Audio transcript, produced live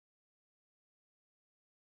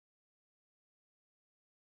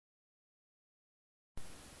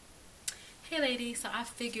Hey ladies, so I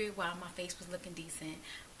figured while my face was looking decent,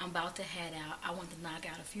 I'm about to head out. I want to knock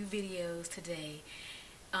out a few videos today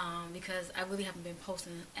because I really haven't been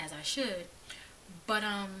posting as I should. But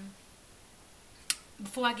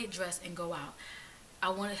before I get dressed and go out, I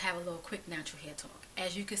want to have a little quick natural hair talk.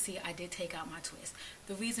 As you can see, I did take out my twist.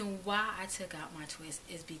 The reason why I took out my twist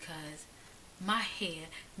is because my hair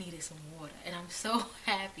needed some water, and I'm so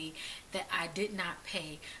happy that I did not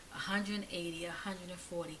pay 180,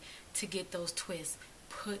 140 to get those twists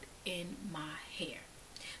put in my hair,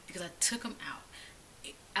 because I took them out.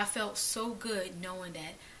 I felt so good knowing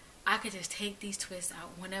that I could just take these twists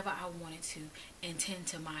out whenever I wanted to and tend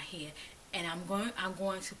to my hair, and I'm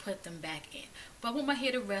going to put them back in. But I want my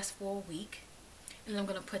hair to rest for a week, and I'm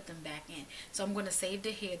going to put them back in. So I'm going to save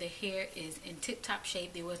the hair. The hair is in tip-top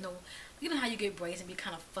shape. There was no, you know how you get braids and be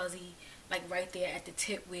kind of fuzzy, like right there at the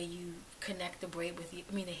tip where you connect the braid with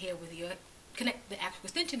the hair with your, connect the actual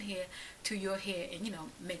extension hair to your hair and, you know,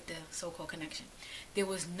 make the so-called connection. There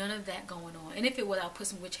was none of that going on. And if it was, I'll put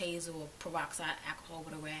some witch hazel or peroxide alcohol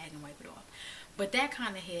with a rag and wipe it off. But that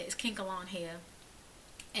kind of hair is kinkalon hair,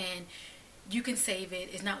 and you can save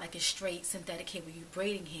it. It's not like a straight synthetic hair where you're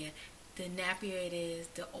braiding hair. The nappier it is,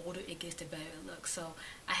 the older it gets, the better it looks. So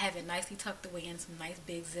I have it nicely tucked away in some nice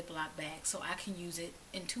big Ziploc bags, so I can use it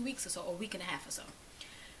in 2 weeks or so, or a week and a half or so.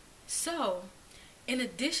 So in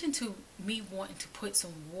addition to me wanting to put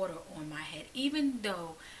some water on my head, even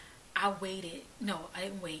though I waited, no, I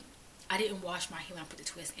didn't wait. I didn't wash my hair when I put the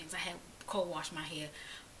twist in, because I had cold washed my hair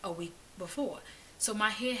a week before. So my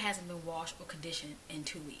hair hasn't been washed or conditioned in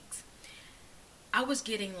 2 weeks. I was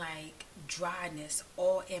getting like dryness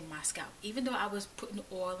all in my scalp. Even though I was putting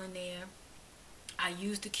oil in there, I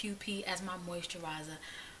used the QP as my moisturizer,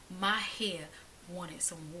 my hair wanted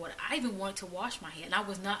some water. I even wanted to wash my hair, and I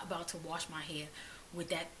was not about to wash my hair with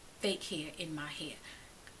that fake hair in my hair.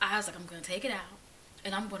 I was like, I'm going to take it out,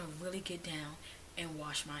 and I'm going to really get down and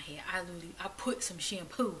wash my hair. I put some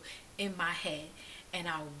shampoo in my head, and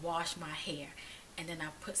I washed my hair, and then I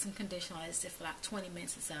put some conditioner on it for like 20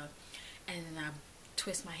 minutes or so, and then I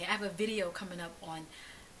twist my hair. I have a video coming up on,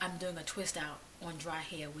 I'm doing a twist out on dry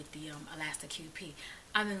hair with the Elastic QP.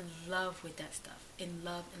 I'm in love with that stuff. In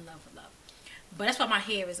love, in love, in love. But that's why my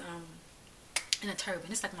hair is in a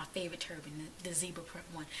turban. It's like my favorite turban, the zebra print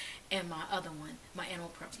one, and my other one, my animal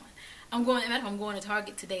print one. I'm going to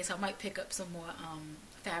Target today, so I might pick up some more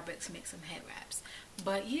fabrics, make some head wraps.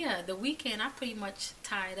 But yeah, the weekend I pretty much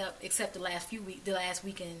tied up, except the last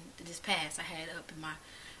weekend that just passed, I had it up in my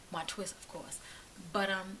twist, of course. But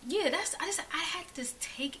yeah, I had to just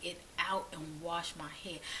take it out and wash my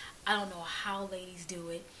hair. I don't know how ladies do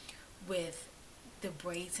it with the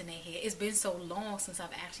braids in their hair. It's been so long since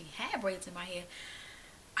I've actually had braids in my hair.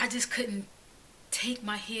 I just couldn't take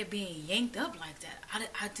my hair being yanked up like that.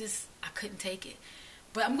 I couldn't take it.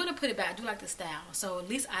 But I'm gonna put it back. I do like the style, so at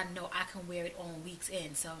least I know I can wear it on weeks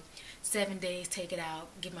in. So 7 days, take it out,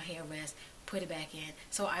 give my hair a rest, put it back in.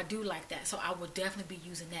 So I do like that. So I will definitely be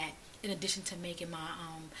using that in addition to making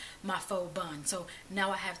my faux bun. So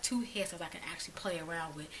now I have 2 hairstyles I can actually play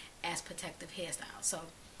around with as protective hairstyles. So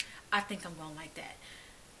I think I'm gonna like that.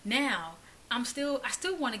 Now I still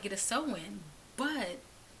want to get a sew-in, but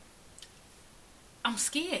I'm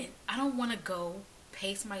scared. I don't want to go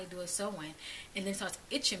pay somebody to do a sew-in and then it starts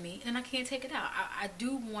itching me and I can't take it out. I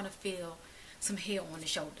do want to feel some hair on the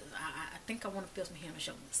shoulders. I think I want to feel some hair on the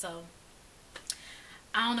shoulders. So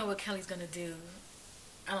I don't know what Kelly's gonna do.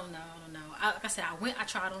 I don't know. Like I said, I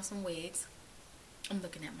tried on some wigs. I'm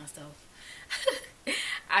looking at myself.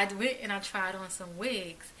 I went and I tried on some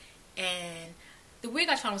wigs, and the wig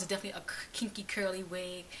I tried on was definitely a kinky curly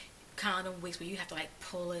wig, kind of wigs where you have to like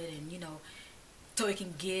pull it and, you know, so it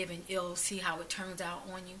can give and it'll see how it turns out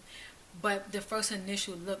on you. But the first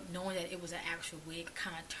initial look, knowing that it was an actual wig,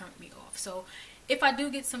 kind of turned me off. So if I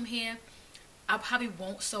do get some hair, I probably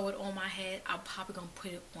won't sew it on my head. I'm probably going to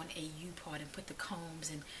put it on a U-part and put the combs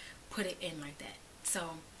and put it in like that. So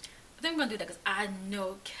I think I'm going to do that because I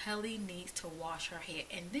know Kelly needs to wash her hair.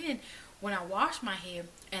 And then when I washed my hair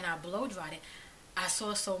and I blow dried it, I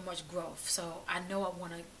saw so much growth. So I know I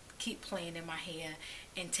want to keep playing in my hair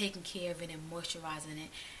and taking care of it and moisturizing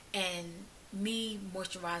it. And me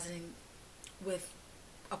moisturizing with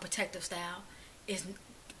a protective style is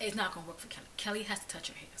it's not going to work for Kelly. Kelly has to touch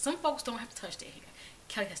her hair. Some folks don't have to touch their hair.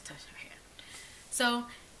 Kelly has to touch her hair. So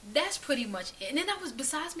that's pretty much it. And then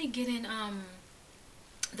besides me getting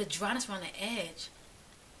the dryness around the edge,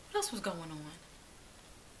 what else was going on?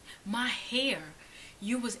 My hair,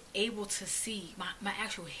 you was able to see, my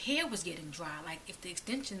actual hair was getting dry. Like if the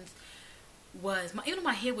extensions was, even though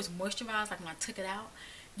my hair was moisturized, like when I took it out,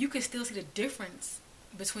 you could still see the difference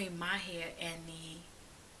between my hair and the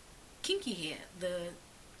kinky hair, the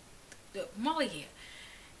Molly hair,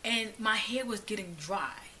 and my hair was getting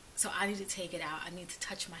dry, so I need to take it out. I need to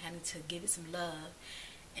touch my hair. I need to give it some love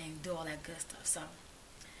and do all that good stuff. So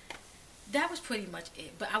that was pretty much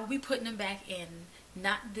it. But I will be putting them back in,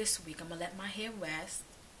 not this week. I'm gonna let my hair rest,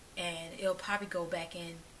 and it'll probably go back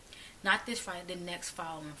in not this Friday, the next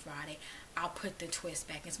following Friday. I'll put the twist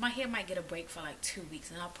back in. So my hair might get a break for like 2 weeks,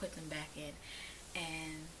 and I'll put them back in,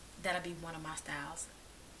 and that'll be one of my styles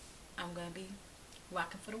I'm gonna be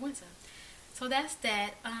rocking for the winter. So that's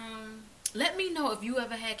that. Let me know if you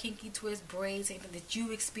ever had kinky twist braids, anything that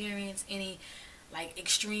you experienced, any like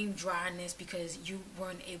extreme dryness because you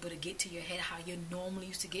weren't able to get to your head how you normally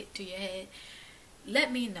used to get to your head.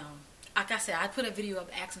 Let me know. Like I said, I put a video up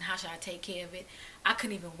asking how should I take care of it. I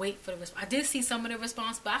couldn't even wait for the response. I did see some of the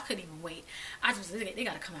response, but I couldn't even wait. I just, they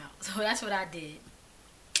gotta come out. So that's what I did.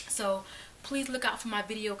 So please look out for my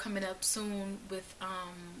video coming up soon with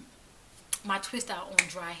my twist out on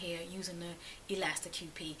dry hair using the Elastic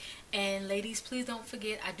QP. And ladies, please don't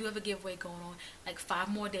forget, I do have a giveaway going on, like 5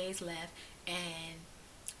 more days left, and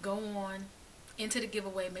go on into the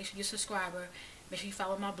giveaway. Make sure you're a subscriber. Make sure you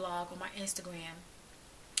follow my blog on my Instagram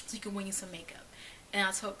so you can win you some makeup. And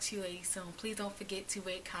I'll talk to you ladies soon. Please don't forget to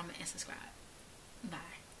rate, comment, and subscribe.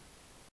 Bye.